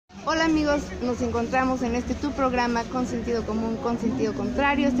Hola amigos, nos encontramos en este tu programa con sentido común, con sentido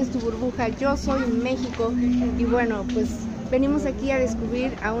contrario. Esta es tu burbuja, yo soy México y bueno, pues venimos aquí a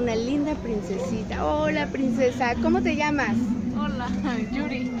descubrir a una linda princesita. Hola princesa, ¿cómo te llamas? Hola,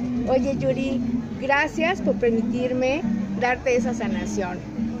 Yuri. Oye Yuri, gracias por permitirme darte esa sanación.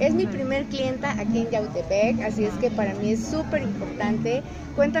 Es mi primer clienta aquí en Yautepec, así es que para mí es súper importante.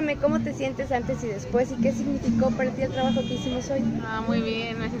 Cuéntame cómo te sientes antes y después y qué significó para ti el trabajo que hicimos hoy. Muy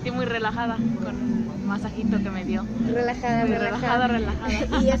bien, me sentí muy relajada con el masajito que me dio. Relajada.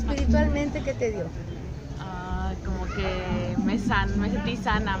 ¿Y espiritualmente qué te dio? Como que me sentí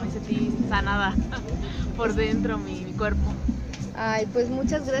sana, me sentí sanada por dentro mi cuerpo. Ay, pues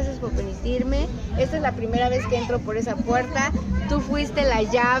muchas gracias por permitirme. Esta es la primera vez que entro por esa puerta. Tú fuiste la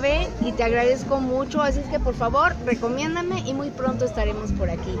llave y te agradezco mucho. Así es que por favor, recomiéndame y muy pronto estaremos por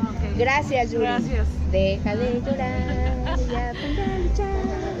aquí. Okay. Gracias, Yuri. Gracias. Deja de llorar y aprende a luchar.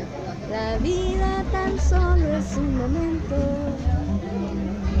 La vida tan solo es un momento.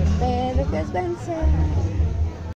 No te dejes vencer.